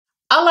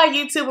Hola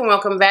YouTube and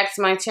welcome back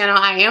to my channel.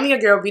 I am your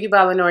girl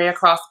BeautyByLinnoria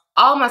across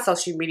all my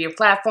social media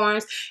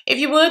platforms. If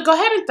you would, go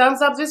ahead and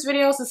thumbs up this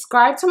video,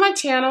 subscribe to my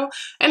channel,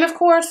 and of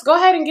course, go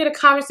ahead and get a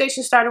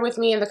conversation started with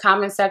me in the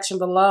comment section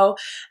below.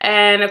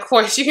 And of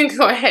course, you can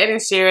go ahead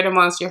and share it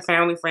amongst your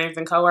family, friends,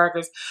 and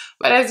coworkers.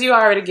 But as you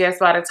already guessed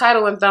by the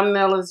title and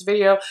thumbnail of this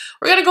video,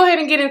 we're going to go ahead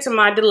and get into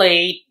my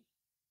delayed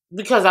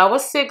because I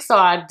was sick, so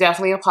I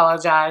definitely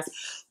apologize.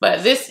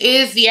 But this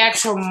is the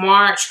actual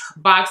March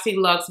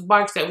BoxyLuxe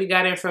box that we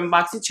got in from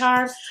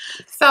BoxyCharm.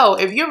 So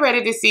if you're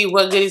ready to see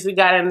what goodies we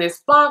got in this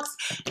box,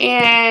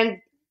 and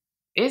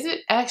is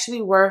it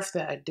actually worth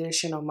the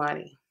additional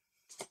money?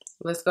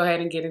 Let's go ahead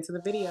and get into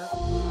the video.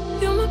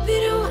 You might be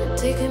the one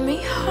taking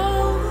me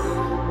home.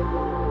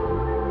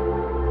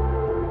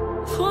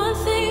 One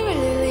thing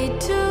really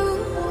lead to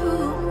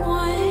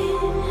one.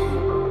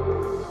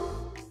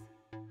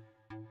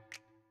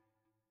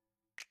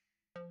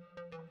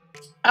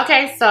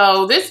 Okay,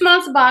 so this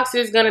month's box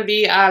is gonna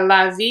be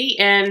La Vie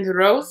en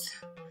Rose.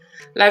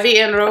 La Vie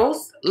en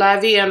Rose. La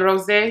Vie en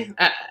Rose.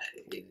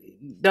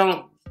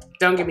 Don't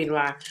get me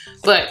wrong.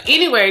 But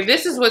anyway,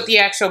 this is what the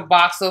actual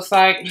box looks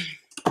like.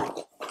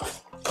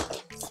 If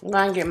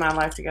I can get my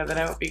life together,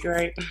 that would be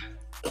great.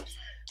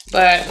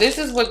 But this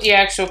is what the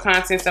actual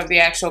contents of the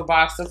actual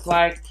box looks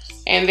like.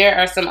 And there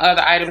are some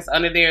other items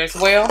under there as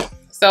well.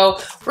 So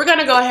we're going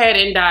to go ahead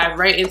and dive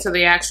right into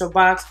the actual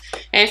box.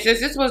 And since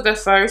this was the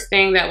first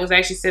thing that was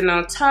actually sitting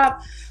on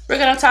top, we're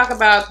going to talk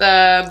about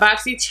the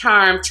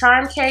BoxyCharm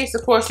charm case.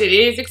 Of course, it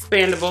is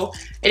expandable.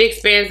 It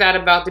expands out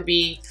about to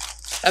be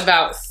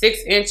about 6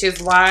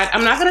 inches wide.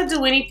 I'm not going to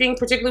do anything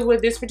particularly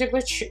with this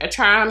particular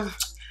charm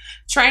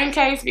train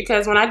case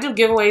because when I do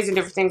giveaways and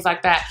different things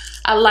like that,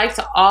 I like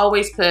to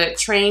always put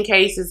train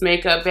cases,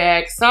 makeup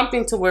bags,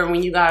 something to where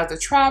when you guys are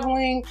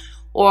traveling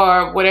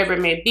or whatever it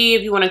may be,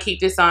 if you want to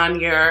keep this on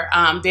your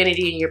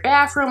vanity in your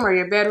bathroom or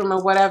your bedroom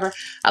or whatever,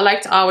 I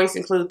like to always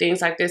include things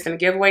like this in a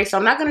giveaway. So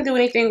I'm not going to do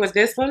anything with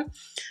this one.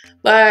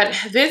 But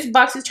this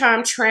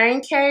BoxyCharm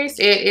train case,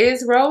 it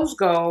is rose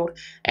gold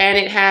and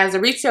it has a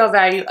retail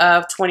value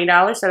of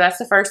 $20. So that's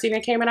the first thing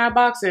that came in our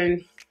box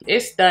and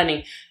it's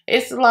stunning.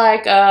 It's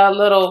like a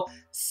little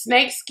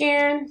snake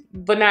skin,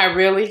 but not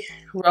really,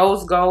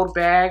 rose gold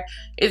bag.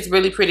 It's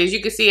really pretty. As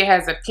you can see, it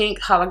has a pink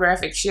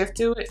holographic shift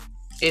to it.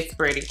 It's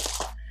pretty.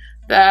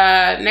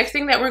 The next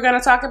thing that we're going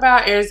to talk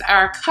about is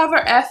our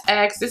Cover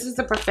FX. This is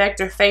the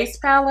Perfector Face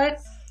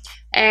Palette.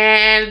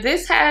 And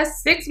this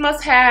has 6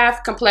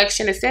 must-have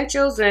complexion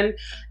essentials and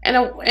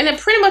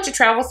pretty much a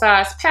travel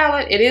size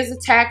palette. It is a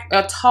talc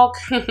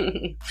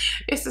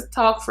it's a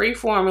talc-free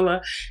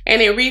formula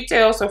and it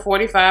retails for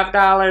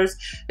 $45.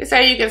 They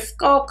say you can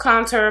sculpt,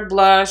 contour,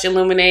 blush,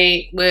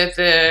 illuminate with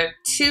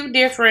 2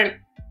 different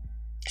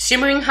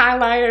shimmering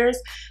highlighters,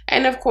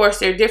 and of course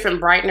there are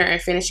different brightener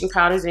and finishing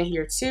powders in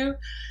here too.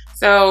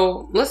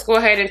 So let's go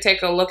ahead and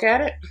take a look at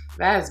it.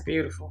 That is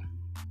beautiful.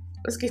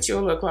 Let's get you a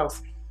little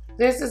closer.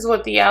 This is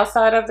what the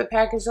outside of the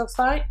package looks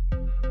like.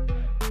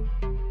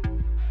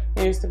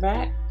 Here's the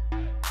back.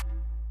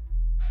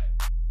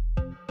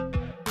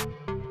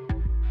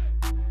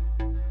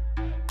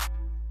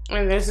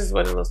 And this is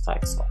what it looks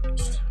like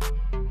swatched.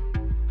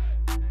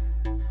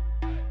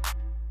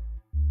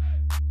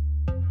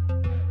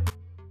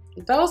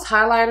 Those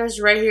highlighters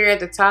right here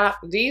at the top,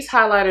 these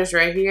highlighters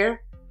right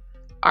here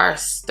are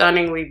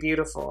stunningly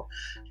beautiful.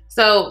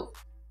 So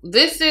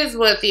this is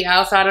what the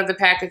outside of the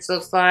package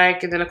looks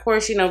like. And then of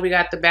course, you know, we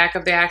got the back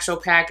of the actual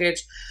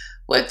package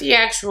with the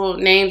actual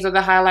names of the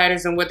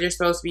highlighters and what they're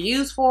supposed to be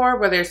used for,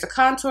 whether it's a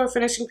contour,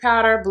 finishing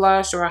powder,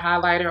 blush, or a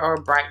highlighter, or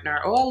a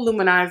brightener, or a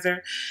luminizer.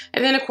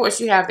 And then of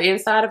course, you have the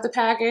inside of the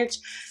package.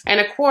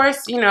 And of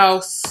course, you know,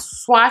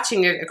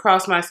 swatching it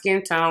across my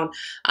skin tone,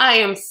 I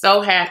am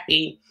so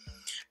happy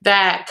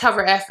that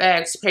Cover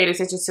FX paid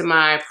attention to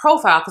my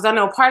profile, because I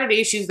know part of the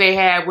issues they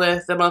had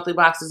with the monthly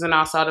boxes and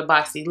also the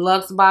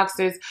BoxyLuxe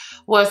boxes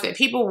was that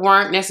people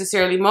weren't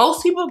necessarily,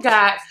 most people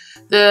got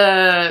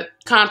the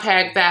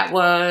compact that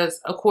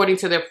was according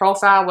to their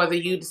profile, whether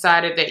you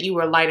decided that you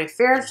were light and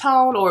fair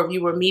tone or if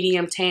you were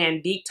medium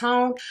tan deep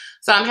tone.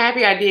 So I'm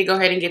happy I did go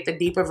ahead and get the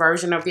deeper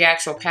version of the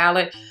actual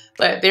palette.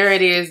 But there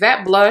it is,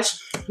 that blush.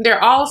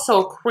 They're all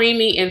so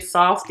creamy and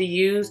soft to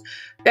use.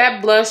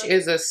 That blush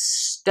is a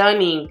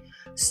stunning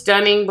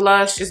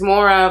blush. It's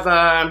more of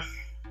an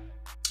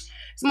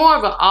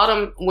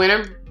autumn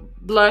winter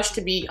blush,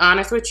 to be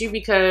honest with you,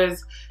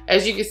 because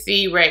as you can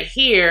see right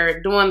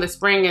here, during the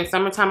spring and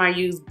summertime I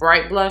use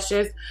bright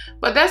blushes,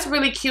 but that's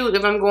really cute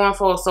if I'm going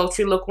for a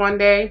sultry look one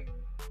day.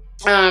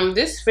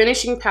 This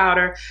finishing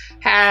powder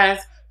has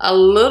a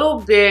little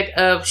bit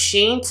of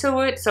sheen to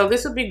it, so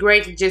this would be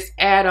great to just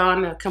add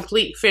on a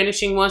complete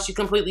finishing once you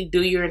completely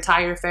do your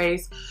entire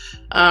face.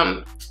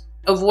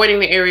 Avoiding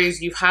the areas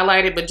you've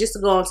highlighted, but just to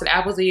go onto the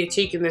apples of your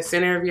cheek and the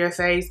center of your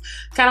face,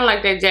 kind of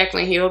like that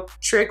Jaclyn Hill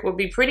trick, would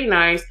be pretty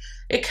nice.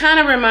 It kind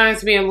of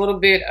reminds me a little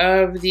bit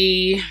of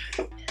the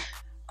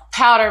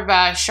powder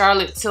by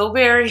Charlotte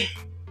Tilbury.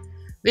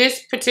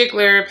 This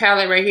particular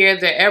palette right here,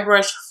 the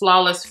Airbrush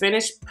Flawless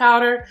Finish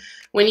powder,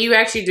 when you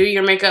actually do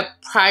your makeup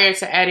prior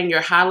to adding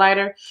your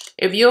highlighter,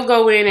 if you'll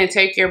go in and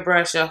take your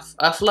brush,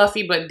 a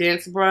fluffy but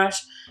dense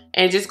brush,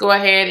 and just go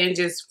ahead and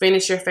just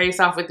finish your face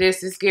off with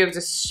this. This gives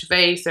the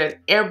face an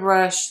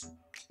airbrush,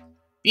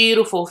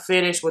 beautiful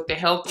finish with the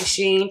healthy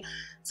sheen.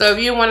 So if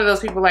you're one of those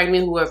people like me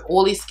who have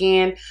oily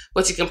skin,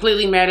 but you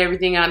completely matte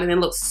everything out and it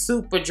looks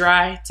super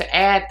dry, to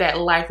add that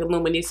life and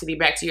luminosity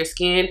back to your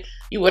skin,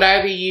 you would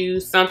either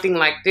use something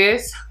like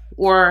this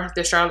or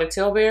the Charlotte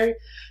Tilbury.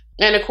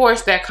 And of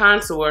course, that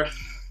contour.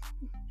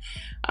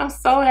 I'm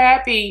so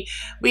happy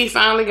we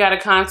finally got a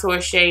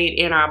contour shade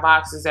in our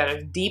boxes that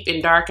are deep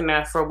and dark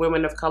enough for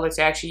women of color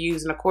to actually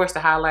use. And of course, the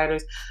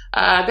highlighters.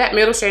 That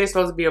middle shade is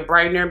supposed to be a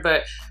brightener,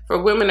 but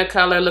for women of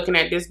color looking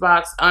at this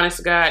box, honest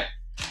to God,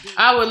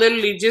 I would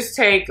literally just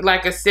take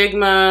like a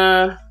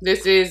Sigma,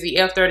 this is the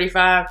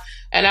F35,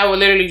 and I would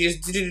literally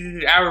just,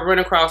 I would run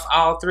across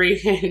all three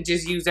and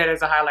just use that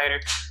as a highlighter.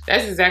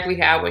 That's exactly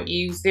how I would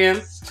use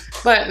them.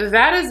 But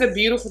that is a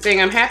beautiful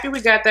thing. I'm happy we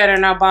got that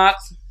in our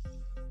box.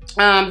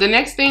 The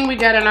next thing we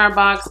got in our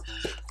box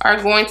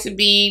are going to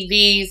be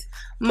these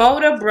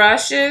Moda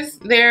brushes.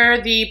 They're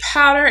the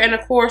powder and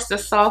of course the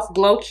soft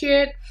glow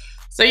kit.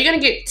 So you're going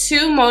to get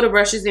two Moda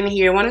brushes in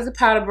here. One is a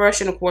powder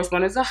brush and of course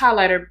one is a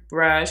highlighter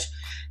brush.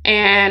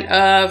 And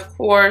of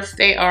course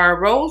they are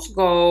rose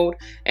gold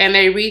and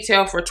they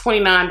retail for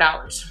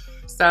 $29.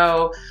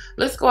 So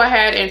let's go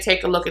ahead and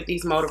take a look at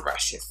these Moda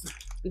brushes.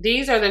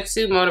 These are the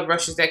two Moda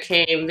brushes that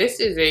came. This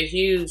is a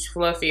huge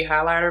fluffy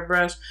highlighter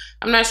brush.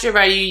 I'm not sure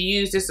if you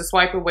use this to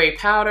swipe away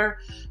powder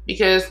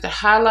because the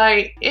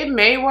highlight, it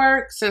may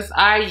work since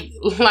I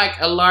like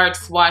a large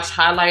swatch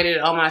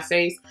highlighted on my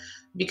face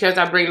because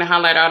I bring the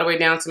highlight all the way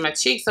down to my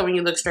cheek. So when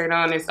you look straight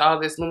on, it's all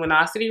this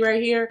luminosity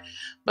right here.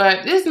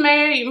 But this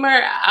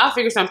I'll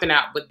figure something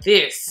out. But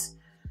this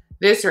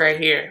right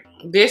here,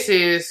 this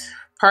is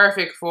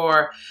perfect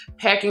for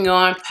packing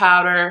on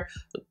powder,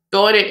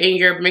 throwing it in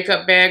your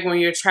makeup bag when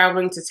you're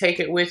traveling to take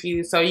it with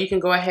you. So you can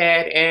go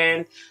ahead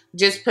and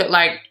just put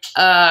like,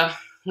 I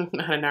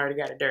already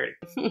got it dirty.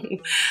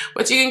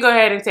 But you can go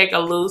ahead and take a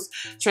loose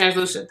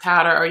translucent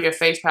powder or your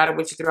face powder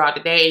with you throughout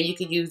the day. And you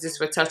can use this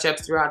for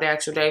touch-ups throughout the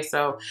actual day.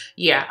 So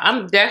yeah,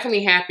 I'm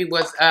definitely happy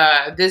with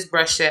this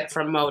brush set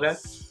from Moda.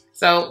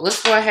 So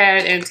let's go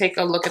ahead and take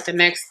a look at the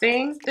next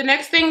thing. The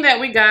next thing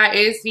that we got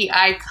is the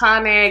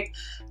iconic,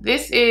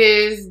 this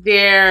is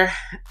their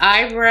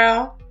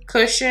eyebrow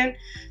cushion.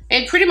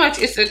 And pretty much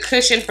it's a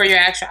cushion for your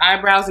actual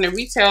eyebrows and it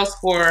retails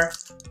for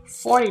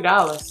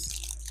 $40.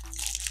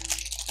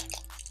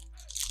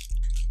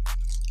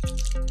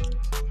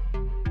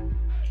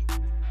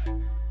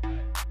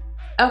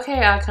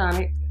 Okay,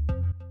 iconic.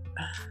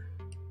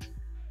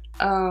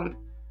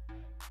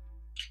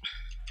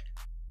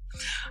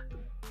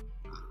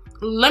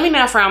 Let me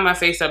not frown my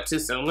face up too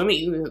soon. Let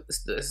me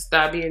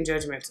stop being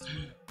judgmental.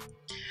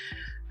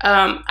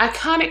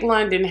 Iconic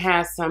London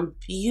has some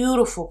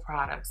beautiful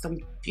products,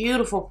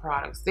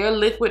 Their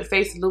liquid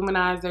face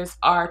luminizers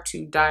are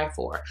to die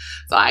for.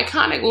 So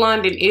Iconic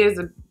London is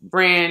a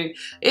brand,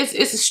 it's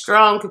a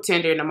strong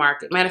contender in the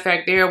market. Matter of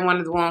fact, they're one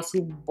of the ones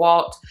who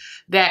bought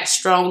that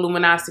strong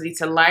luminosity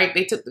to light.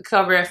 They took the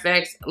Cover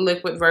FX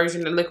liquid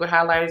version, the liquid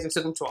highlighters, and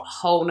took them to a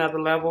whole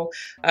nother level.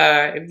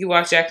 If you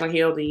watch Jaclyn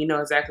Hill, then you know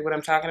exactly what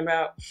I'm talking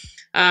about.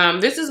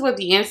 This is what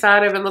the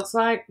inside of it looks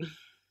like.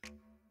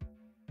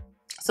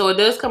 So it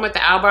does come with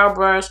the eyebrow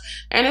brush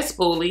and a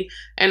spoolie.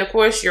 And of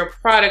course your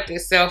product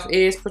itself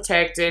is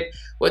protected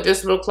with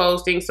this little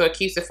closed thing so it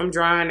keeps it from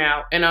drying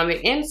out. And on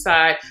the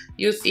inside,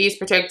 you'll see it's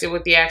protected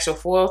with the actual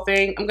foil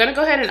thing. I'm gonna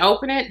go ahead and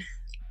open it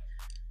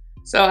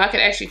so I can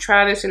actually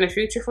try this in the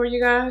future for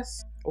you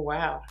guys.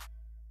 Wow.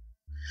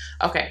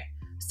 Okay,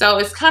 so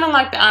it's kind of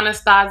like the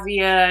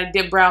Anastasia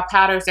Dip Brow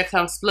Powders that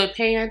come split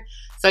pan.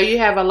 So you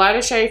have a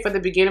lighter shade for the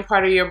beginning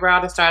part of your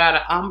brow to start out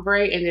at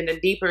ombre, and then the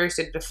deeper is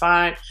to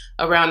define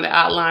around the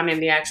outline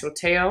and the actual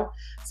tail.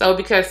 So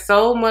because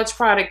so much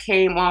product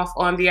came off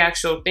on the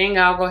actual thing,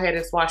 I'll go ahead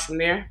and swatch from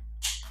there.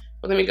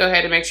 But let me go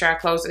ahead and make sure I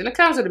close it. And it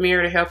comes with a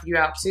mirror to help you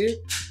out too.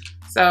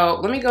 So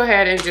let me go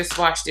ahead and just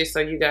swatch this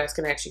so you guys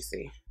can actually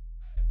see.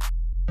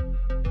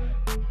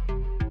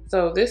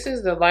 So this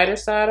is the lighter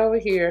side over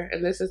here,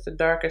 and this is the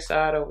darker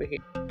side over here.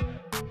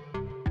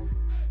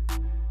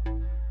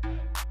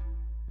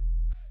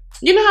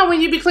 You know how when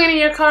you be cleaning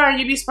your car and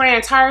you be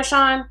spraying tire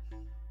shine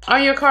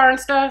on your car and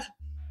stuff?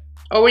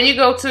 Or when you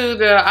go to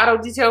the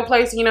auto detail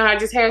place, you know how it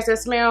just has that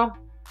smell?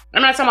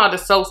 I'm not talking about the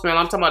soap smell.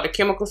 I'm talking about the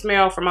chemical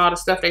smell from all the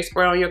stuff they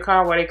spray on your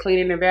car while they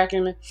cleaning and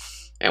vacuuming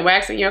and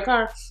waxing your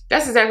car.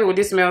 That's exactly what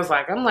this smells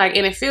like. I'm like,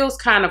 and it feels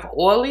kind of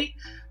oily,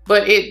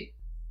 but it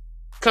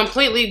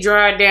completely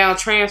dried down,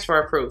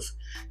 transfer proof.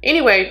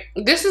 Anyway,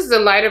 this is the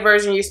lighter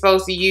version you're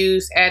supposed to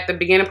use at the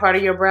beginning part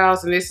of your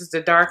brows, and this is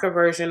the darker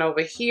version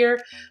over here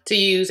to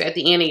use at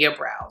the end of your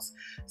brows.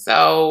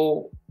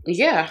 So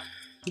yeah,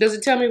 does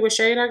it tell me what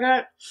shade I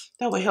got?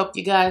 That would help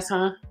you guys,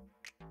 huh?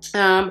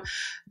 The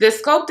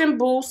Sculpt and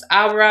Boost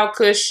Eyebrow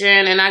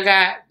Cushion, and I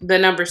got the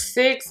number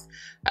 6.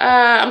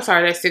 I'm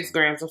sorry, that's 6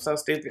 grams. I'm so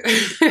stupid.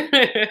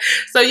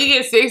 So you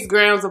get 6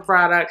 grams of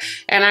product,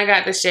 and I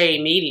got the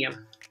shade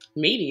medium.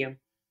 Medium?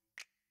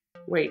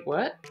 Wait,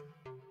 what?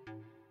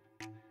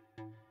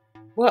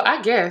 Well,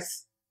 I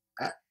guess.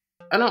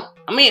 I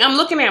mean, I'm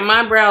looking at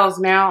my brows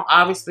now.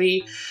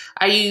 Obviously,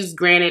 I use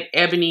Granite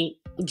Ebony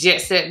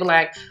Jet Set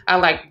Black. I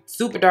like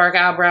super dark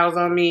eyebrows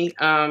on me.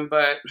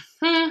 But,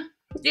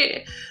 yeah,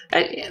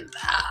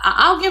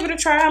 I'll give it a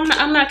try.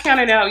 I'm not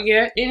counted out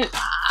yet. And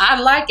I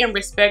like and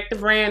respect the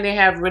brand. They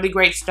have really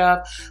great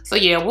stuff. So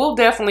yeah, we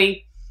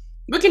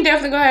can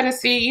definitely go ahead and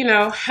see, you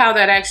know, how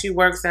that actually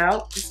works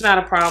out. It's not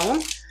a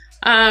problem.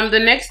 The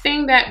next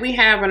thing that we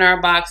have in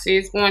our box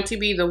is going to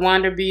be the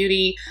Wander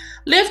Beauty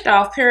Lift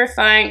Off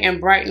Purifying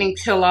and Brightening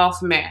Peel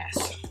Off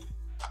Mask.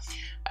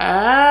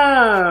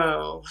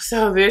 Oh,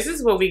 so this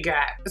is what we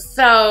got.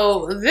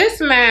 So this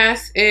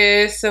mask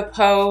is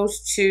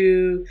supposed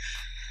to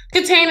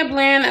contain a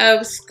blend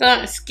of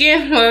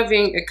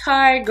skin-loving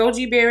acai,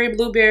 goji berry,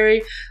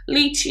 blueberry,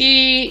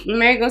 lychee,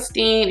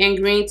 mangosteen, and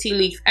green tea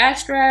leaf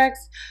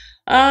extracts.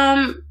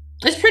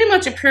 It's pretty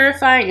much a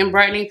purifying and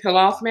brightening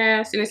peel-off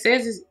mask, and it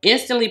says it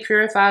instantly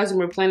purifies and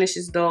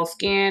replenishes dull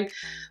skin.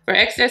 For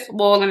excess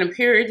oil and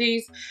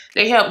impurities,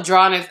 they help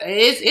drawness.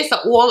 It's an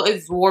oil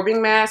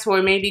absorbing mask, so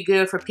it may be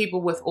good for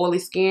people with oily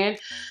skin.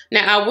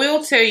 Now, I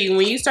will tell you,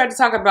 when you start to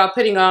talk about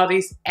putting all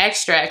these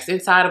extracts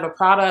inside of a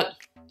product,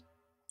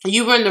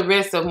 you run the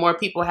risk of more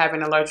people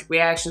having allergic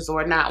reactions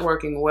or not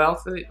working well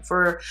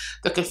for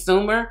the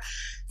consumer.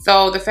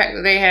 So the fact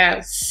that they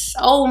have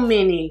so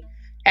many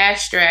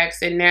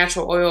extracts and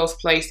natural oils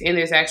placed in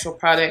this actual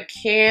product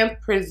can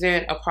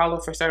present a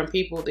problem for certain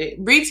people. It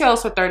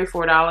retails for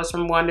 $34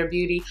 from Wander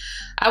Beauty.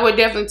 I would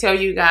definitely tell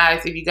you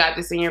guys, if you got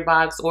this in your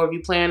box or if you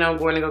plan on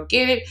going to go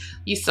get it,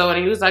 you saw it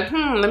and you was like,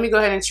 let me go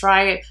ahead and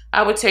try it,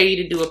 I would tell you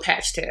to do a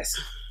patch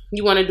test.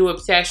 You want to do a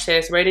patch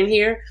test right in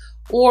here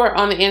or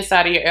on the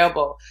inside of your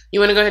elbow. You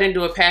want to go ahead and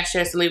do a patch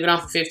test and leave it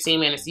on for 15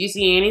 minutes. You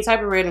see any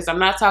type of redness, I'm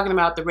not talking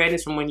about the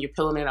redness from when you're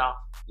peeling it off.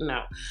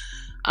 No.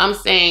 I'm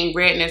saying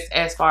redness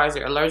as far as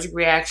your allergic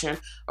reaction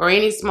or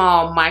any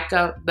small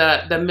mica,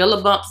 the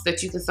millibumps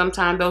that you can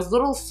sometimes, those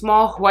little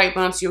small white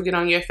bumps you'll get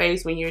on your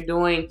face when you're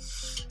doing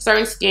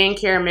certain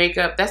skincare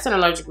makeup, that's an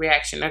allergic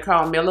reaction. They're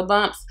called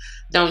millibumps.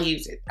 Don't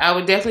use it. I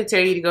would definitely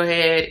tell you to go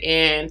ahead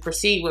and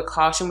proceed with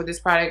caution with this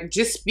product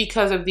just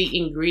because of the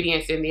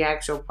ingredients in the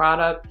actual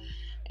product.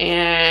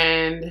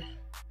 And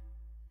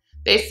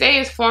they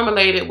say it's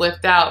formulated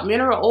without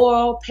mineral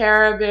oil,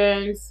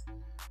 parabens,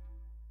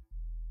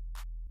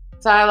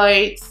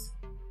 phthalates.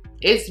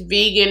 It's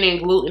vegan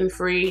and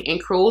gluten-free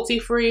and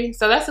cruelty-free,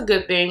 so that's a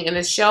good thing. And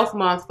the shelf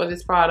month for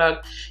this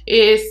product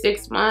is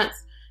 6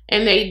 months,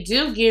 and they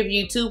do give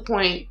you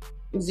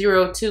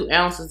 2.02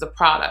 ounces of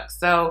product.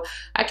 So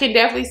I can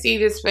definitely see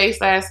this face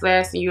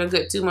lasting you a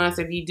good 2 months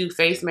if you do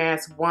face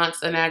masks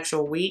once an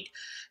actual week,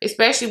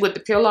 especially with the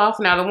peel off.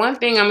 Now, the one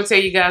thing I'm gonna tell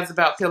you guys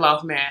about peel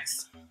off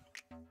masks: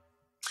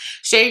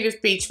 shave your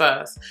peach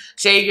fuzz,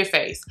 shave your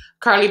face.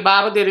 Carly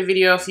Bobble did a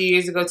video a few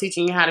years ago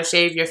teaching you how to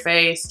shave your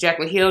face.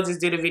 Jaclyn Hill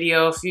just did a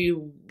video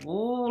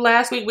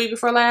last week, week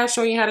before last,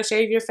 showing you how to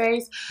shave your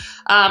face.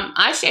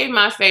 I shave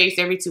my face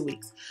every 2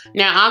 weeks.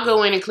 Now, I'll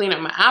go in and clean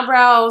up my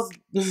eyebrows,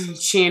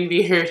 chin,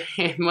 beard,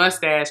 and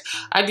mustache.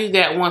 I do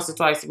that once or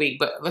twice a week.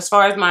 But as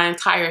far as my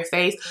entire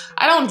face,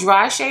 I don't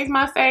dry shave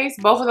my face.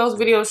 Both of those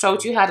videos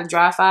showed you how to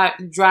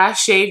dry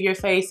shave your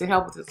face and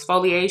help with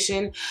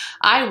exfoliation.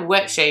 I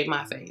wet shave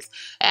my face.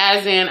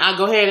 As in, I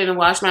go ahead and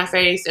wash my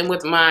face, and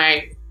with my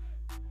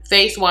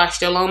face wash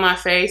still on my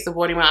face,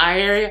 avoiding my eye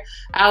area,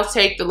 I'll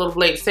take the little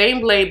blade, same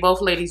blade both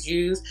ladies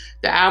use,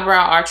 the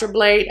eyebrow archer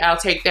blade. I'll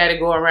take that and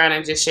go around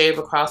and just shave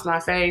across my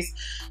face.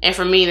 And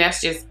for me,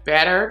 that's just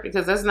better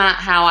because that's not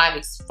how I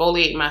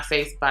exfoliate my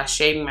face, by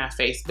shaving my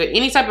face. But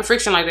any type of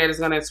friction like that is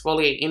going to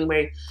exfoliate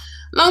anyway.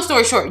 Long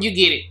story short, you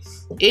get it.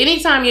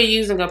 Anytime you're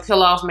using a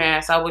peel off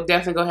mask, I would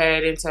definitely go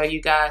ahead and tell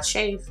you guys,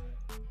 shave.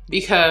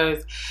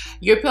 Because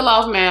your peel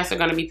off masks are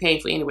going to be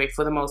painful anyway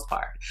for the most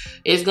part.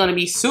 It's going to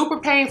be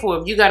super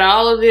painful if you got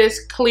all of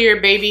this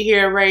clear baby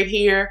hair right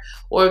here,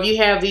 or if you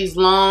have these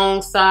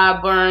long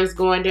sideburns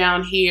going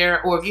down here,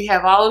 or if you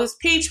have all of this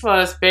peach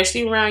fuzz,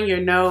 especially around your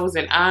nose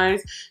and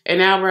eyes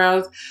and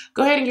eyebrows.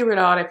 Go ahead and get rid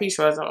of all that peach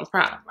fuzz. I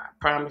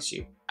promise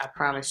you. I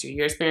promise you,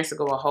 your experience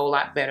will go a whole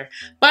lot better.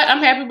 But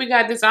I'm happy we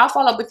got this. I'll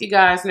follow up with you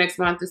guys next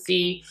month to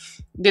see,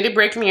 did it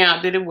break me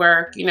out? Did it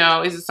work? You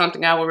know, is it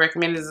something I would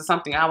recommend? Is it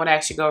something I would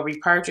actually go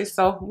repurchase?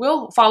 So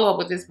we'll follow up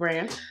with this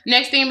brand.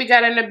 Next thing we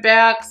got in the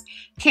box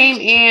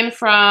came in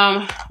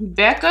from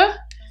Becca.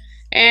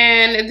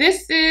 And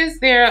this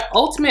is their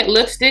Ultimate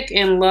Lipstick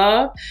in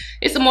Love.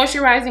 It's a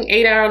moisturizing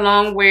 8-hour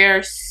long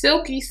wear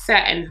silky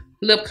satin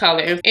lip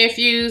color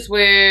infused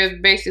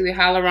with basically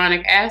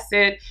hyaluronic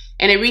acid,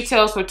 and it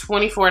retails for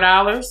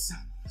 $24.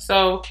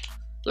 So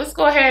let's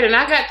go ahead, and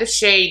I got the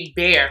shade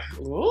Bear.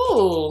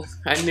 Ooh,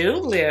 a new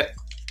lip.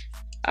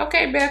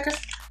 Okay, Becca.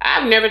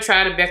 I've never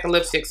tried a Becca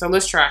lipstick, so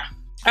let's try.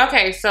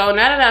 Okay, so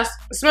now that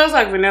it smells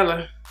like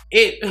vanilla.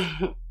 It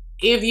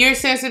if you're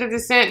sensitive to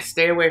scent,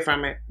 stay away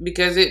from it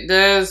because it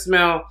does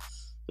smell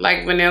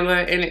like vanilla,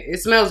 and it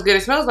smells good.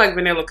 It smells like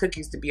vanilla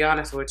cookies, to be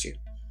honest with you.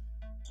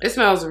 It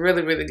smells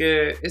really, really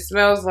good. It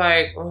smells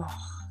like, oh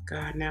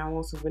God, now I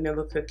want some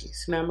vanilla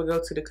cookies. Now I'm gonna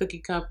go to the cookie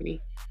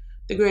company,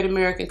 the Great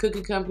American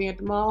Cookie Company at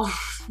the mall.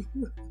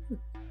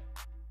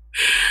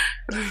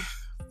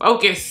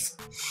 Focus.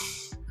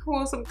 I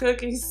want some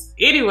cookies.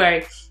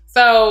 Anyway,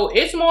 so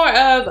it's more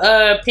of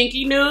a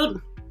pinky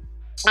nude.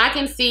 I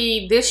can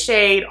see this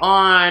shade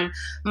on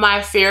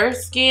my fair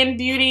skin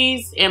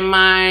beauties and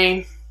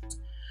my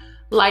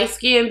light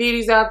skin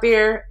beauties out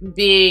there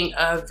being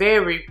a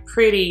very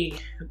pretty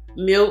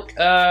milk.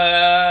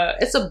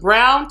 It's a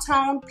brown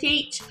tone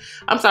peach.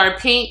 I'm sorry,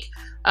 pink.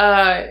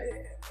 Yeah,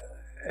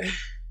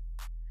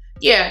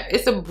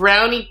 it's a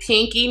brownie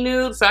pinky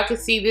nude, so I can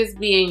see this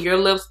being your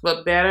lips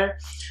but better.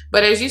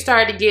 But as you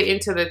start to get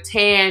into the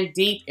tan,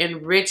 deep,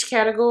 and rich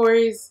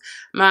categories,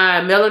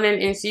 my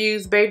melanin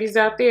infused babies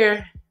out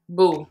there,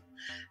 boo.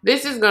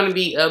 This is gonna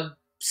be a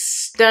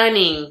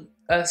stunning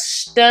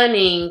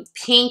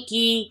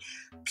pinky,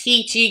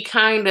 peachy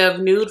kind of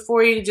nude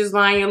for you. Just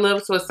line your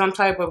lips with some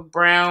type of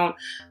brown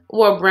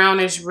or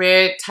brownish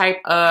red type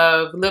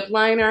of lip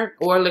liner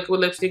or liquid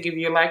lipstick if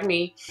you're like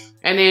me.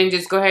 And then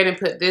just go ahead and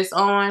put this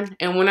on.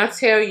 And when I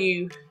tell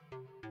you,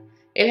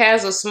 it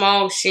has a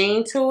small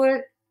sheen to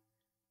it,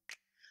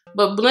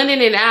 but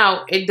blending it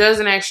out, it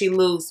doesn't actually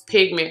lose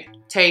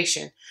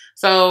pigmentation.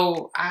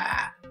 So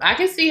I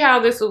can see how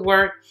this would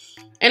work.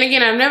 And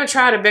again, I've never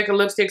tried a Becca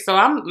lipstick, so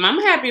I'm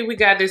happy we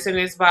got this in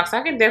this box.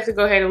 I can definitely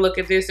go ahead and look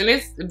at this. And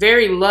it's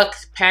very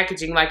luxe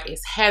packaging, like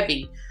it's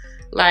heavy.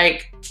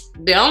 Like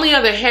the only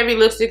other heavy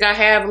lipstick I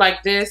have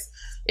like this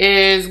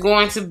is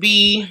going to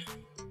be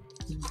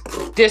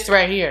this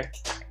right here.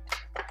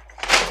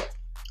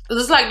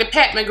 It's like the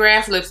Pat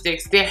McGrath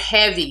lipsticks. They're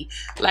heavy.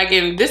 Like,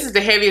 and this is the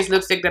heaviest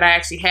lipstick that I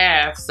actually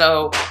have.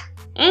 So,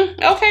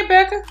 okay,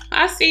 Becca,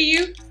 I see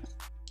you.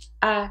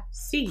 I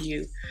see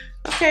you.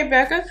 Okay,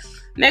 Becca.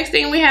 Next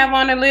thing we have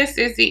on the list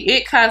is the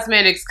IT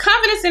Cosmetics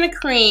Confidence in a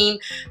Cream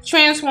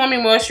Transforming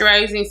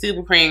Moisturizing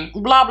Super Cream.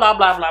 Blah, blah,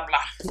 blah, blah,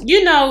 blah.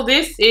 You know,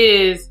 this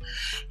is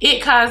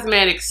IT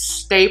Cosmetics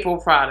staple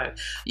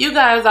product. You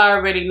guys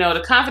already know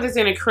the Confidence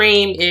in a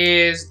Cream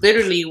is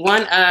literally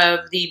one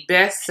of the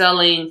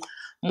best-selling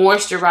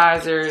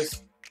moisturizers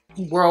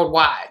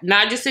worldwide.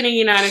 Not just in the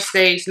United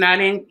States,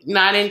 not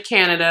in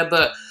Canada,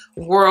 but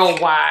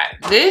worldwide.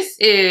 This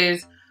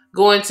is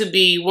going to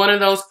be one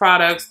of those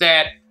products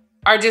that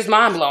are just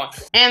mind-blowing.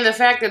 And the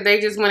fact that they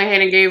just went ahead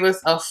and gave us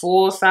a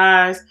full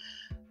size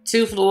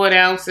 2 fluid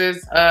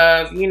ounces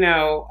of, you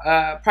know,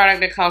 product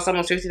that costs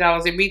almost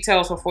 $50. It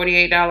retails for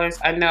 $48.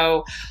 I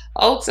know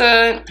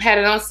Ulta had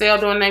it on sale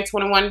during their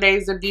 21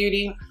 days of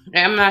beauty.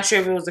 I'm not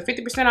sure if it was a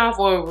 50% off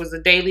or it was a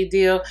daily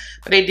deal,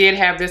 but they did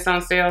have this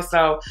on sale.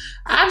 So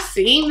I've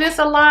seen this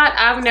a lot.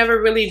 I've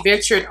never really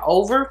ventured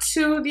over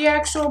to the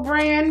actual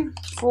brand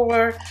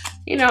for,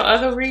 you know,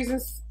 other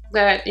reasons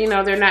that, you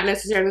know, they're not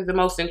necessarily the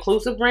most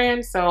inclusive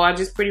brand. So I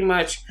just pretty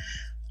much,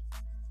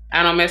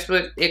 I don't mess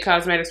with IT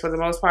Cosmetics for the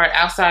most part,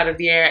 outside of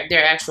their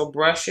actual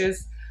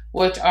brushes,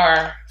 which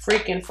are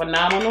freaking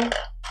phenomenal.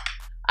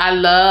 I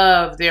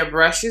love their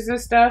brushes and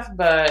stuff,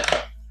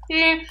 but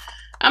yeah,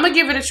 I'm gonna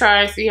give it a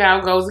try and see how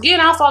it goes. Again,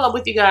 I'll follow up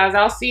with you guys.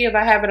 I'll see if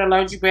I have an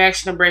allergic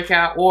reaction or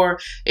breakout, or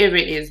if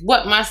it is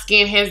what my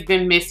skin has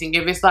been missing.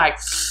 If it's like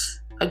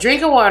a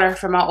drink of water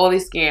for my oily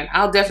skin,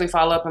 I'll definitely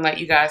follow up and let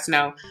you guys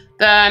know.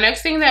 The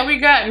next thing that we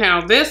got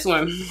now, this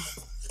one.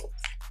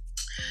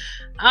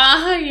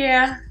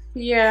 Yeah.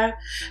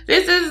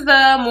 This is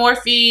the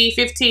Morphe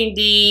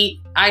 15D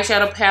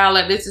eyeshadow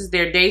palette. This is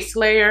their Day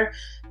Slayer.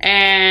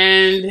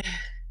 And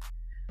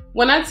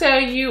when I tell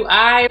you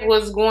I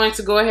was going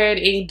to go ahead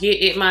and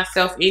get it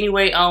myself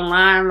anyway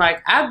online,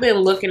 like I've been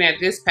looking at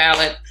this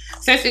palette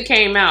since it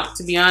came out,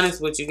 to be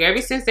honest with you.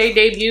 Ever since they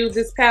debuted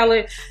this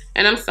palette,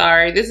 and I'm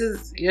sorry, this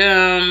is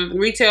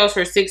retails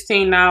for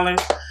 $16.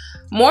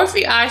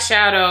 Morphe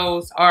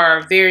eyeshadows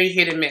are very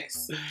hit and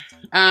miss.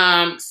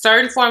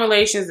 Certain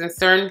formulations and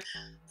certain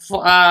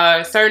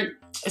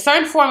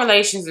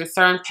formulations and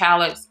certain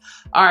palettes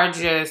are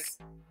just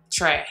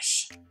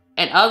trash,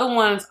 and other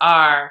ones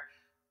are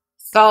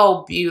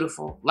so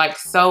beautiful, like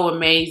so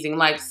amazing.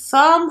 Like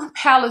some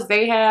palettes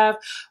they have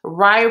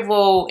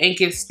rival and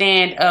can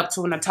stand up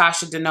to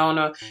Natasha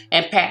Denona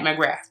and Pat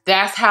McGrath.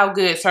 That's how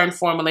good certain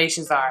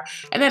formulations are.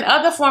 And then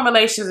other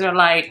formulations are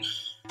like,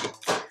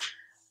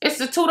 it's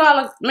the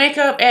 $2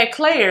 makeup at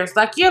Claire's.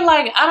 Like, you're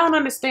like, I don't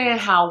understand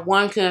how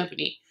one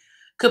company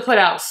could put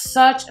out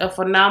such a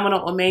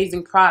phenomenal,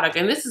 amazing product.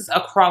 And this is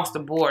across the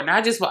board,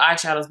 not just with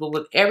eyeshadows, but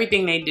with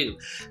everything they do.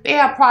 They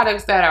have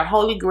products that are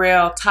holy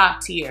grail,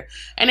 top tier,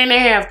 and then they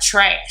have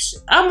trash.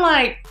 I'm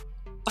like,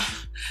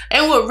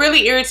 And what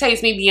really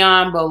irritates me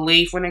beyond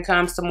belief when it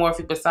comes to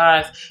Morphe,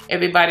 besides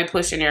everybody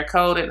pushing their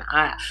code, and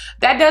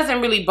that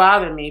doesn't really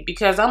bother me,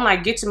 because I'm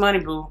like, get your money,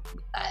 boo.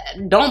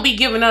 Don't be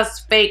giving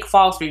us fake,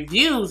 false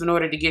reviews in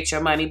order to get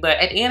your money. But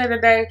at the end of the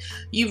day,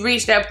 you've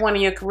reached that point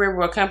in your career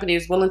where a company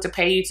is willing to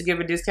pay you to give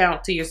a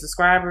discount to your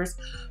subscribers.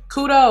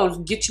 Kudos,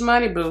 get your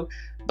money, boo.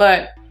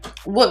 But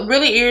what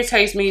really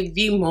irritates me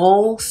the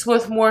most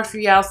with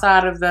Morphe,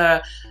 outside of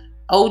the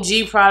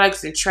OG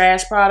products and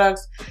trash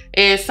products,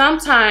 is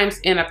sometimes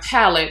in a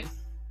palette,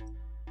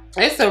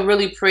 it's a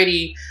really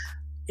pretty,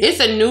 it's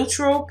a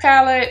neutral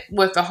palette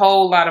with a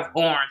whole lot of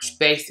orange,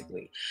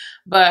 basically.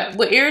 But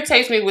what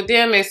irritates me with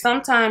them is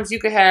sometimes you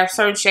could have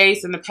certain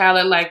shades in the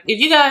palette. Like, if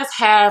you guys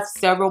have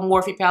several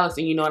Morphe palettes,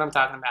 and you know what I'm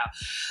talking about.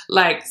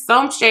 Like,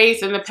 some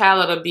shades in the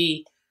palette will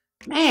be,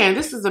 man,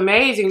 this is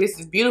amazing. This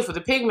is beautiful.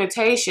 The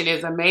pigmentation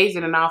is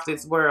amazing and off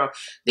this world.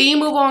 Then you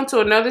move on to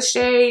another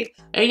shade,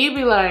 and you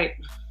be like,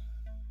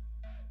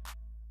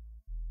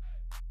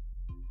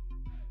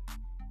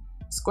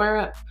 square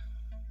up.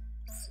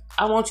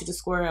 I want you to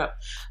square up.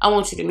 I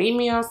want you to meet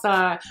me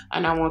outside,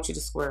 and I want you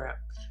to square up,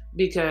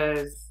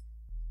 because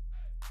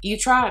you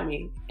tried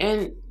me,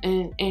 and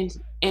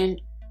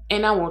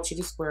I want you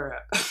to square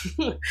up.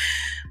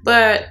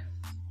 But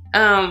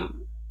how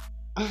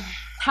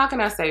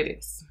can I say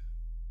this?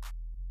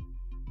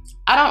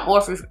 I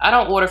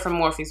don't order from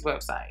Morphe's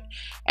website.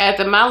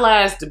 After my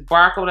last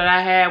debacle that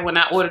I had when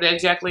I ordered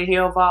that Jaclyn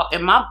Hill vault,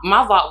 and my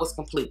vault was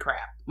complete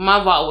crap.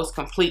 My vault was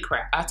complete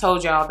crap. I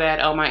told y'all that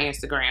on my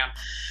Instagram.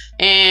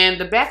 And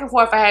the back and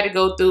forth I had to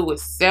go through with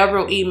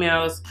several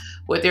emails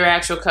with their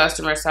actual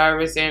customer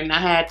service, and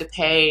I had to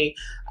pay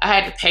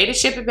to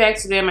ship it back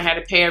to them. I had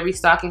to pay a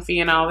restocking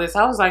fee and all this.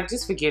 I was like,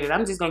 just forget it.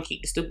 I'm just gonna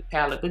keep the stupid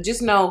palette. But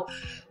just know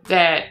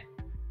that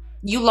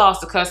you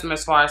lost the customer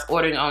as far as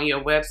ordering on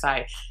your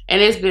website.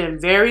 And it's been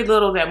very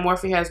little that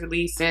Morphe has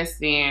released since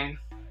then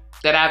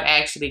that I've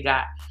actually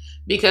got,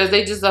 because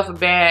they just left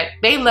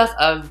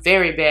a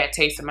very bad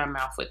taste in my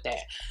mouth with that.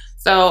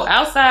 So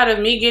outside of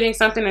me getting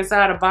something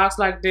inside a box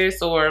like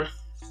this, or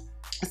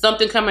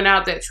something coming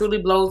out that truly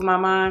blows my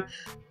mind,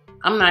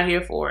 I'm not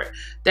here for it.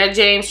 That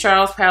James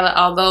Charles palette,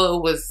 although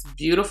it was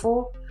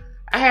beautiful,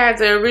 I had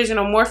the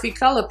original Morphe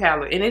color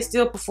palette, and it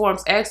still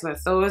performs excellent.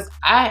 So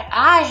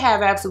I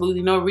have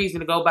absolutely no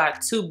reason to go buy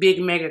two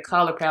big mega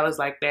color palettes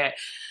like that.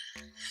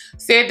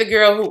 Said the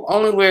girl who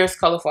only wears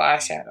colorful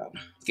eyeshadow.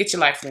 Get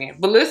your life in.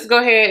 But let's go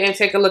ahead and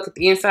take a look at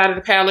the inside of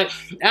the palette.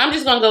 I'm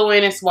just going to go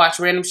in and swatch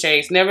random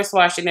shades. Never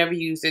swatch it, never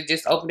use it.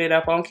 Just open it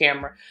up on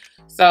camera.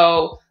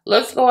 So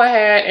let's go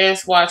ahead and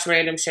swatch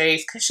random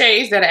shades.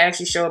 Shades that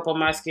actually show up on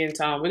my skin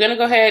tone. We're going to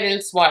go ahead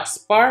and swatch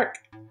Spark.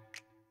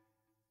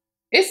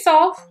 It's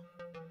soft.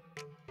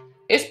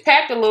 It's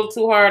packed a little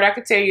too hard. I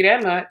can tell you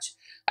that much.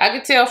 I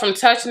could tell from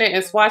touching it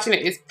and swatching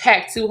it, it's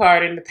packed too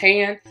hard in the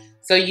pan.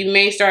 So you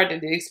may start to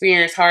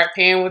experience hard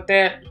pan with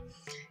that.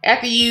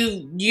 After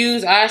you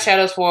use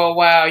eyeshadows for a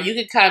while, you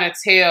can kind of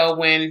tell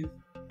when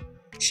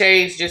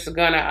shades just are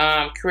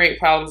gonna create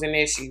problems and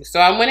issues. So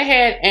I went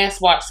ahead and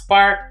swatched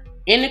Spark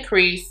in the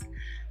crease,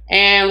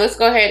 and let's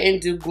go ahead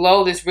and do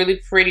Glow, this really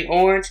pretty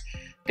orange.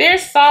 They're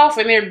soft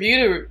and they're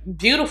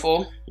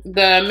beautiful.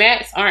 The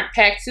mattes aren't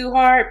packed too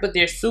hard, but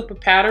they're super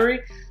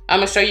powdery. I'm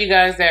gonna show you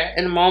guys that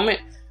in a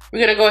moment.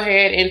 We're gonna go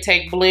ahead and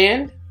take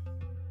Blend,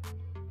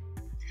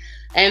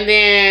 and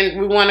then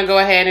we want to go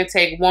ahead and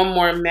take one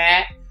more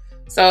matte.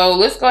 So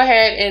let's go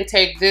ahead and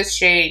take this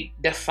shade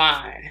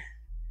Define,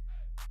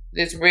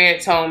 this red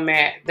tone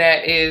matte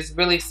that is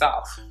really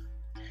soft.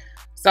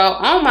 So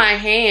on my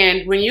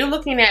hand, when you're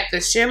looking at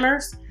the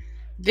shimmers,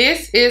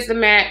 this is the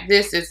matte,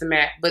 this is the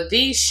matte, but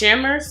these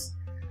shimmers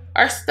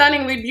are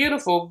stunningly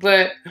beautiful.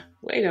 But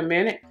wait a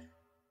minute.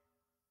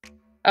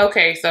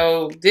 Okay,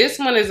 so this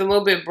one is a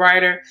little bit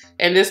brighter,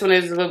 and this one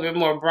is a little bit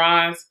more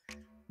bronze.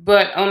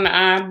 But on the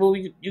eye, boo,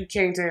 you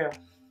can't tell.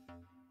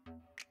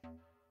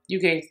 You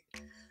can't.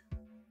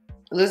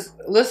 Let's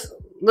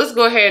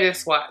go ahead and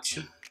swatch.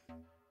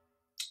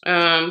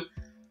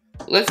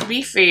 Let's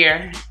be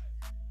fair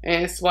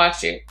and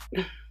swatch it.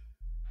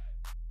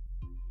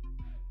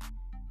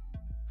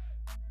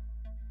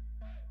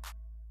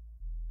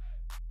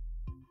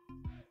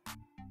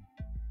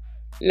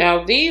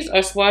 Now these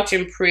are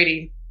swatching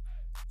pretty,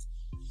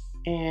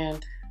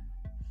 and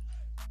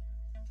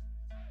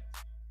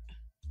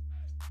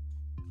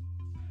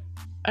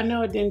I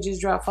know it didn't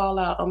just drop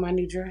fallout on my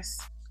new dress.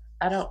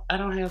 I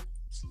don't have.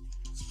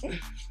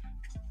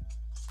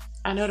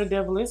 I know the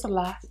devil is a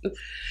lie.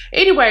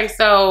 Anyway,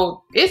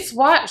 so it's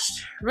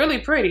swatched really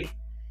pretty.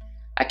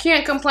 I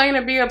can't complain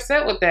or be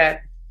upset with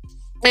that.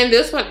 And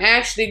this one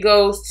actually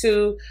goes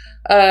to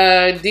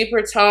a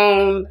deeper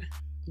tone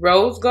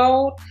rose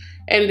gold.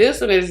 And this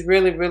one is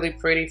really, really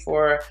pretty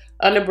for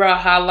underbrow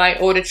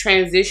highlight, or to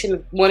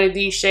transition one of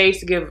these shades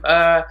to give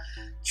a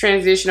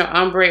transitional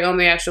ombre on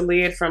the actual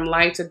lid from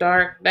light to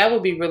dark. That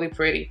would be really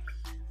pretty.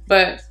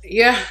 But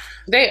yeah,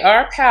 they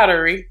are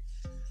powdery.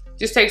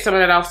 Just take some of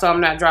that off so I'm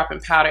not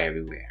dropping powder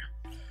everywhere.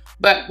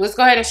 But let's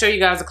go ahead and show you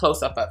guys a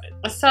close-up of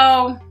it.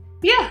 So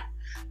yeah,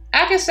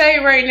 I can say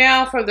right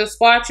now for the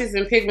swatches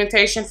and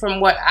pigmentation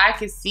from what I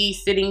can see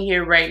sitting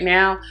here right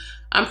now,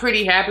 I'm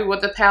pretty happy with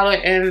the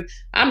palette, and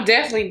I'm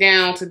definitely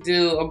down to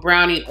do a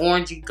brownie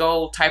orangey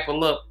gold type of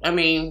look. I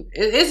mean,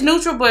 it's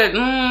neutral, but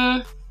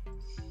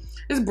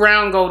it's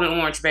brown, gold, and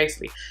orange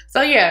basically.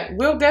 So yeah,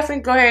 we'll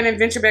definitely go ahead and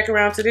venture back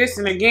around to this.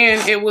 And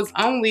again, it was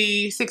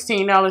only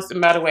 $16.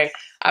 And by the way,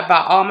 I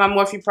buy all my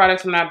Morphe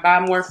products when I buy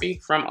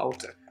Morphe from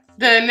Ulta.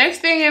 The next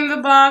thing in the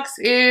box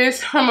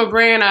is from a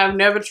brand I've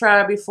never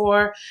tried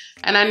before.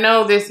 And I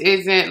know this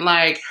isn't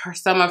like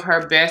some of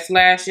her best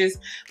lashes.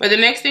 But the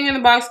next thing in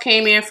the box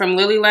came in from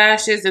Lily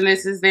Lashes. And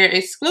this is their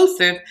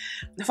exclusive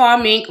Fall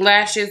Mink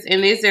lashes.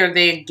 And this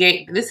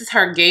is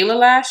her Gala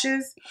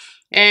lashes.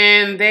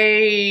 And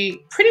they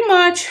pretty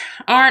much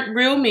aren't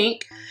real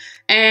mink.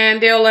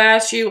 And they'll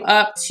last you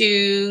up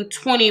to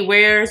 20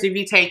 wears if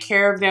you take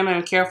care of them and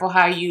are careful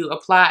how you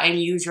apply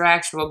and use your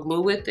actual glue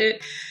with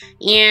it.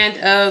 And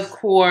of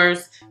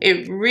course,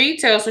 it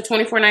retails for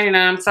 $24.99.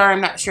 I'm sorry,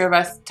 I'm not sure if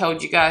I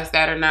told you guys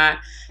that or not.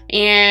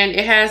 And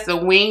it has the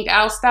winged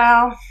out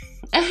style.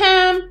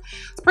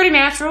 It's pretty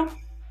natural.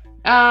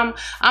 I'm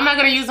not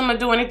going to use them or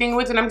do anything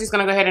with it. I'm just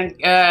going to go ahead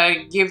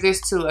and give this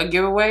to a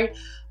giveaway.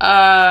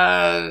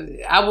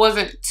 I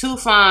wasn't too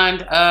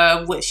fond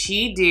of what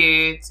she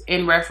did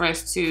in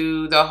reference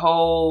to the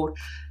whole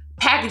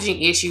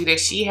packaging issue that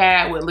she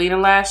had with Lena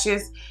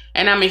Lashes.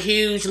 And I'm a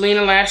huge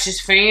Lena Lashes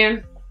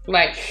fan.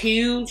 Like,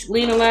 huge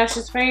Lena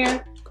Lashes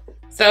fan.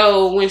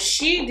 So when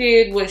she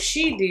did what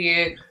she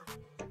did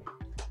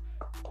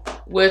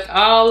with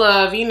all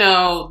of, you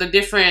know, the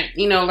different,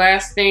 you know,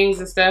 lash things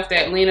and stuff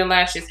that Lena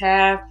Lashes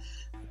have,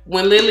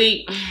 when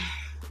Lily...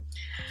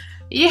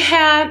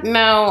 Yeah,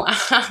 no,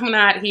 I'm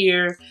not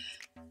here.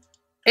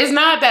 It's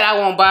not that I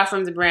won't buy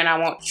from the brand. I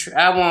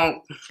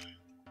won't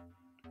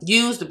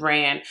use the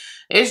brand.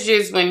 It's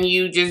just when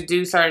you just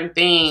do certain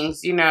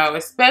things, you know,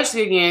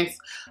 especially against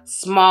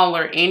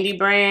smaller indie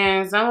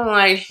brands. I'm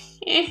like,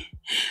 I'm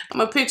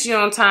gonna put you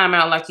on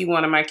timeout like you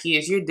one of my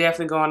kids. You're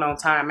definitely going on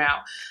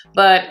timeout.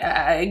 But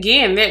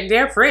again,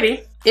 they're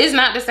pretty. It's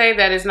not to say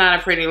that it's not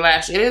a pretty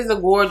lash. It is a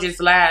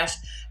gorgeous lash,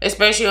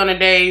 especially on the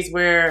days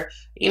where,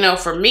 you know,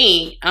 for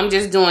me, I'm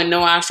just doing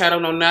no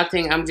eyeshadow, no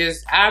nothing. I'm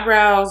just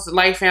eyebrows,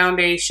 light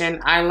foundation,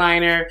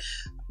 eyeliner,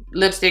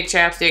 lipstick,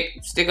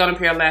 chapstick, stick on a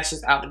pair of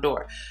lashes, out the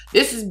door.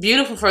 This is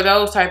beautiful for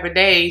those type of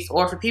days,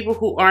 or for people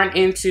who aren't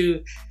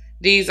into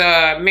these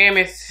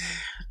mammoth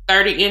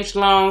 30-inch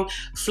long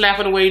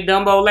flapping away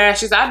Dumbo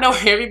lashes. I know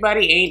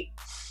everybody ain't.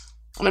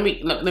 Let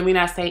me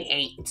not say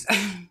ain't.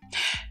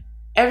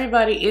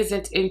 Everybody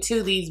isn't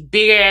into these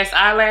big ass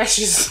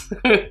eyelashes.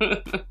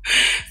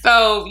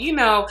 So, you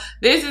know,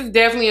 this is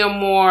definitely a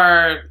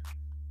more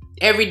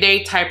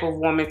everyday type of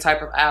woman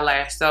type of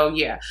eyelash. So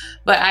yeah,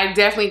 but I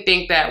definitely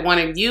think that one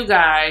of you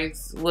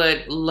guys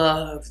would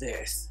love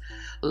this.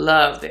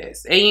 Love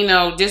this. And you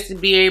know, just to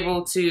be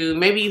able to,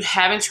 maybe you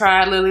haven't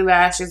tried Lily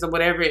Lashes or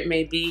whatever it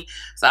may be.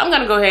 So I'm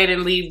going to go ahead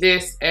and leave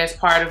this as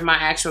part of my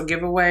actual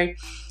giveaway.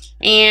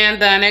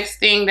 And the next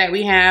thing that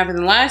we have, and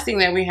the last thing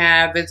that we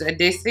have, is a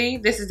Disney.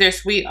 This is their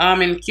Sweet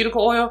Almond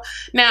Cuticle Oil.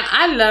 Now,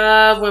 I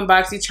love when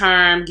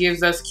BoxyCharm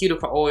gives us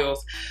cuticle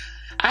oils.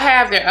 I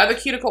have their other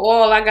cuticle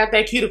oil. I got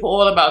that cuticle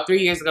oil about 3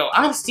 years ago.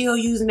 I'm still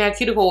using that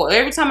cuticle oil.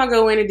 Every time I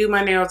go in and do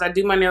my nails, I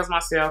do my nails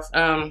myself.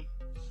 I'm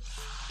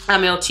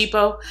El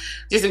Cheapo,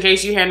 just in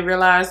case you hadn't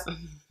realized.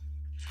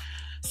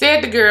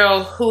 Said the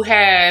girl who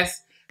has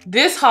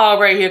this haul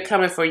right here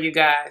coming for you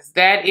guys.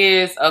 That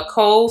is a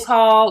Kohl's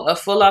haul, a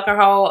Foot Locker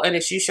haul, and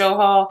a Shoe Show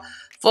haul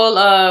full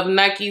of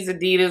Nikes,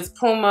 Adidas,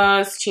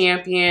 Pumas,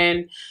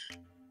 Champion.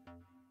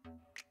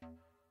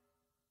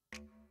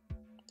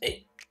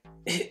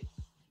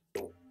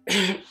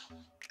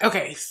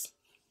 Okay,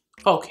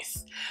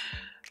 focus.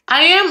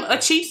 I am a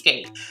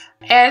cheapskate,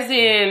 as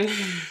in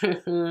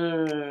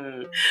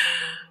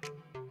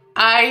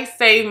I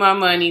save my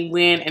money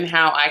when and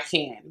how I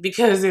can.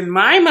 Because in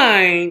my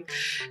mind,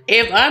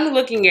 if I'm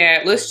looking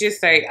at, let's just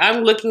say,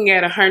 I'm looking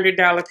at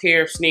 $100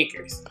 pair of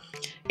sneakers.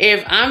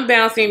 If I'm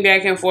bouncing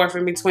back and forth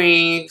in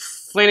between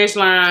Finish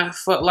Line,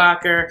 Foot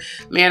Locker,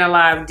 Man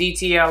Alive,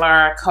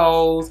 DTLR,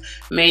 Kohl's,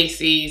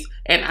 Macy's,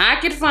 and I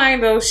could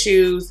find those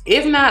shoes,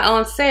 if not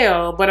on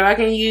sale, but if I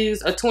can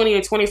use a 20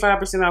 or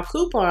 25% off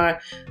coupon,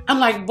 I'm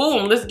like,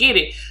 boom, let's get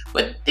it.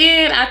 But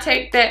then I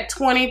take that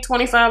 $20,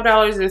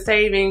 $25 in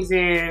savings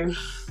and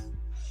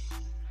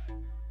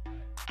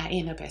I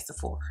end up at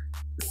Sephora.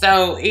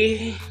 So,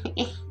 hey,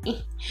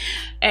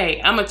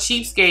 I'm a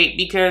cheapskate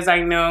because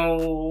I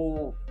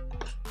know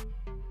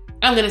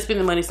I'm gonna spend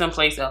the money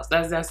someplace else.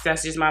 That's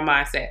just my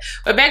mindset.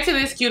 But back to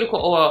this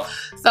cuticle oil.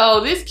 So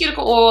this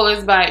cuticle oil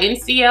is by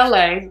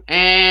NCLA,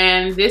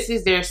 and this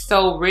is their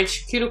So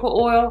Rich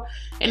cuticle oil,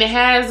 and it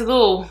has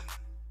little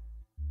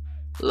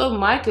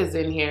micas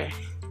in here.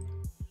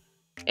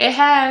 It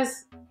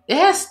has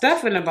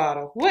stuff in the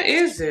bottle. What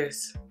is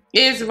this?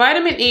 It's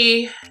vitamin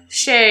E,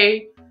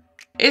 shea.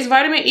 It's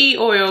vitamin E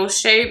oil,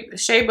 shea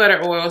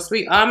butter oil,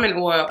 sweet almond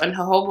oil, and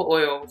jojoba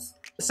oils.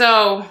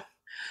 So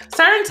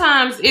certain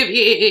times,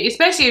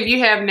 especially if you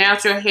have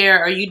natural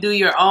hair or you do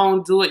your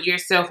own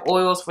do-it-yourself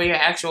oils for your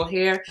actual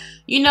hair,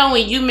 you know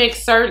when you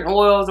mix certain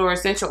oils or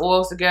essential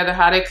oils together,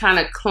 how they kind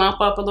of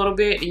clump up a little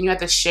bit and you have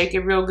to shake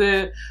it real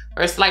good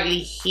or slightly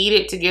heat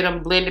it to get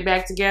them blended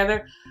back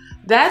together.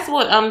 That's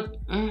what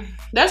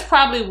that's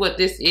probably what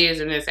this is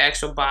in this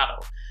actual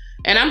bottle.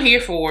 And I'm here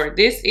for it.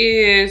 This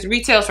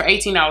retails for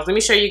 $18. Let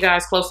me show you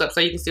guys close up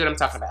so you can see what I'm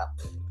talking about.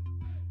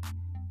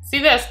 See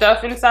that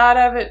stuff inside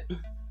of it?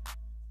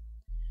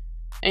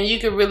 And you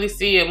can really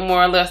see it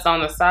more or less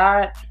on the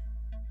side.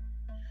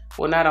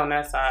 Well, not on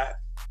that side.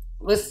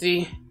 Let's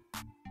see.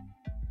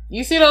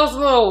 You see those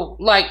little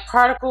like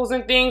particles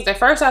and things? At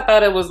first I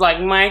thought it was like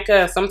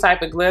mica, some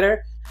type of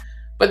glitter.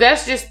 But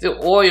that's just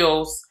the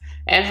oils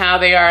and how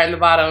they are in the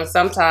bottom. And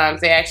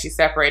sometimes they actually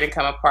separate and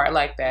come apart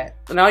like that.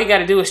 And all you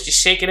gotta do is just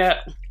shake it up.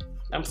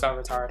 I'm so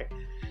retarded.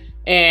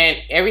 And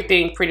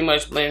everything pretty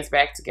much blends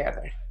back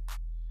together.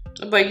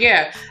 But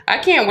yeah, I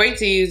can't wait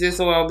to use this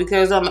oil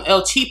because I'm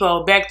El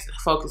Cheapo. Back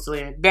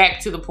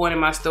to the point of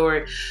my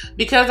story.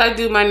 Because I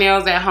do my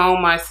nails at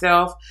home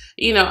myself,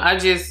 you know, I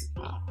just...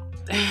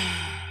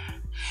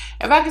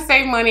 if I could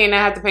save money and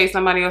not have to pay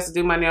somebody else to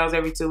do my nails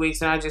every 2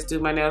 weeks and I just do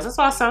my nails, that's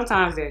why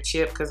sometimes they're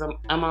chipped because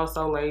I'm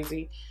also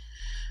lazy.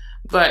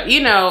 But,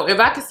 you know, if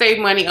I could save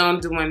money on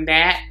doing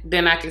that,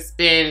 then I could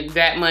spend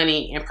that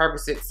money and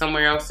purpose it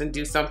somewhere else and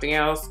do something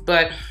else.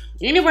 But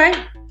anyway,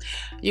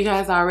 you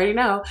guys already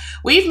know.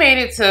 We've made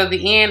it to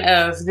the end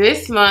of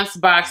this month's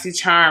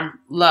BoxyCharm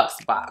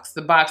Luxe box,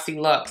 the Boxy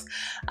Luxe.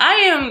 I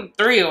am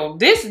thrilled.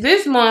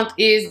 This month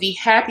is the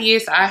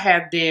happiest I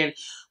have been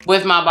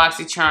with my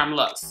BoxyCharm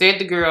Luxe, said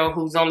the girl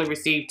who's only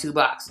received 2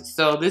 boxes.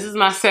 So this is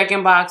my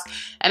second box,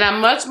 and I'm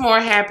much more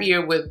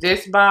happier with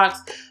this box.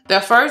 The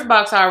first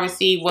box I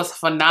received was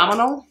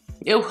phenomenal.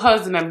 It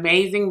was an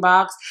amazing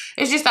box.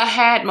 It's just I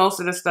had most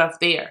of the stuff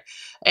there,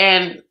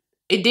 and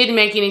it didn't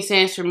make any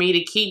sense for me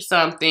to keep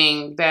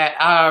something that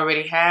I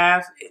already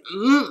have.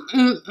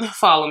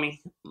 Follow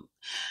me.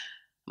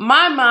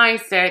 My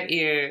mindset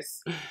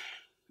is,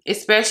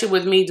 especially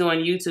with me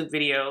doing YouTube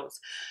videos,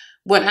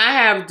 when I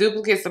have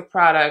duplicates of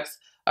products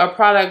or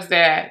products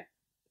that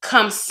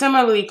come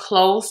similarly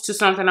close to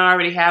something I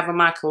already have in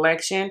my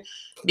collection,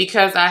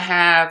 because I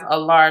have a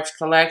large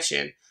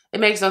collection, it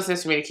makes no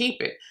sense for me to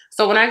keep it.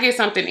 So when I get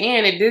something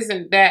in, it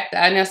isn't that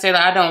I necessarily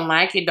I don't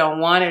like it,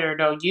 don't want it, or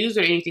don't use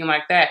it or anything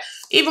like that.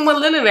 Even with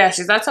Lily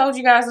Lashes, I told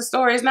you guys the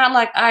story. It's not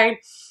like I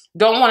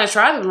don't want to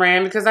try the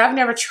brand because I've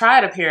never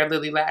tried a pair of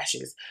Lily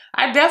Lashes.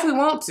 I definitely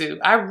want to.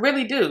 I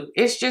really do.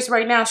 It's just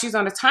right now she's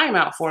on a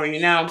timeout for me.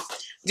 Now,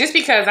 just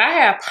because I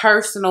have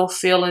personal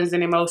feelings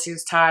and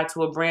emotions tied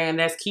to a brand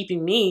that's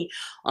keeping me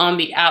on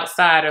the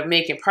outside of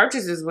making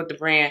purchases with the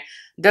brand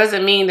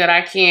doesn't mean that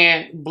I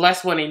can't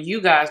bless one of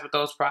you guys with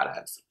those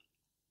products.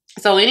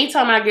 So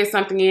anytime I get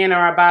something in or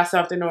I buy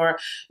something or,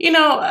 you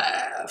know,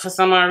 for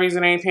some odd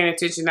reason I ain't paying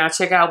attention, I'll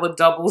check out what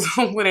doubles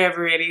or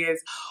whatever it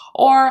is.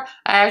 Or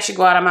I actually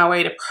go out of my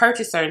way to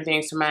purchase certain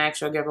things for my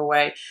actual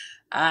giveaway.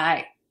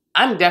 I'm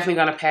definitely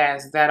going to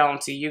pass that on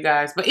to you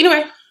guys. But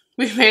anyway,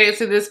 we made it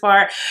to this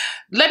part.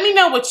 Let me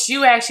know what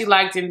you actually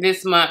liked in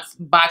this month's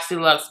Boxy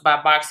Luxe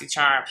by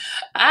BoxyCharm.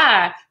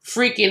 I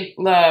freaking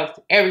loved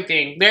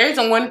everything. There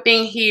isn't one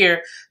thing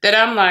here that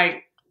I'm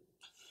like,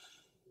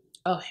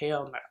 oh,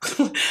 hell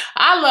no.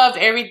 I loved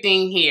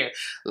everything here.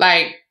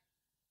 Like,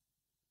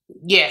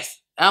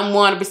 yes, I'm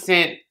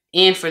 100%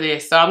 in for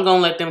this. So I'm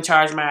going to let them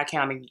charge my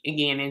account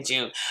again in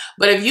June.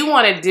 But if you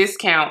want a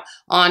discount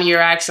on your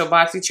actual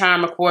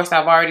BoxyCharm, of course,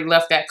 I've already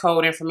left that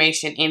code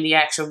information in the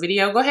actual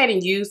video. Go ahead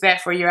and use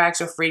that for your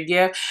actual free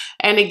gift.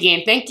 And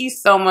again, thank you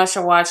so much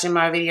for watching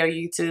my video,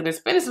 YouTube, and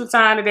spending some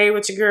time today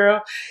with your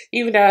girl,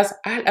 even though it's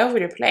all over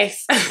the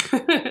place.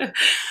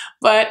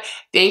 But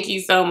thank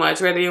you so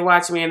much. Whether you're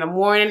watching me in the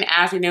morning,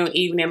 afternoon,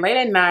 evening, late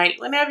at night,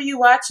 whenever you're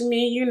watching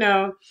me, you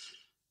know,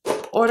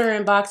 order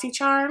in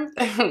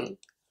BoxyCharm.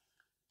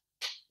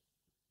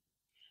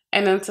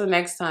 And until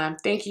next time,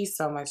 thank you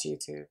so much,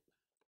 YouTube.